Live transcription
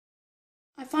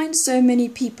find so many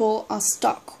people are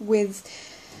stuck with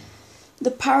the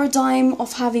paradigm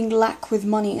of having lack with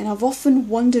money, and I've often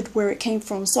wondered where it came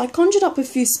from. So I conjured up a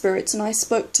few spirits and I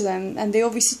spoke to them, and they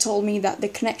obviously told me that the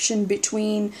connection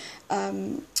between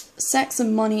sex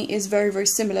and money is very, very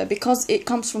similar because it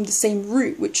comes from the same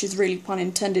root, which is really pun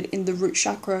intended in the root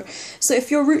chakra. So if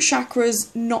your root chakra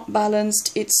is not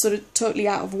balanced, it's sort of totally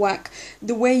out of whack,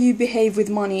 the way you behave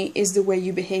with money is the way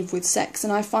you behave with sex.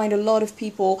 And I find a lot of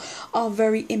people are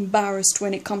very embarrassed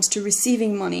when it comes to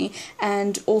receiving money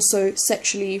and also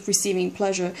sexually receiving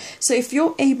pleasure. So if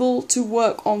you're able to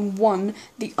work on one,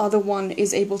 the other one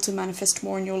is able to manifest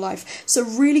more in your life. So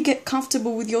really get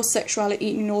comfortable with your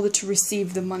sexuality in order to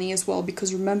receive the money as well,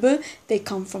 because remember, they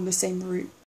come from the same root.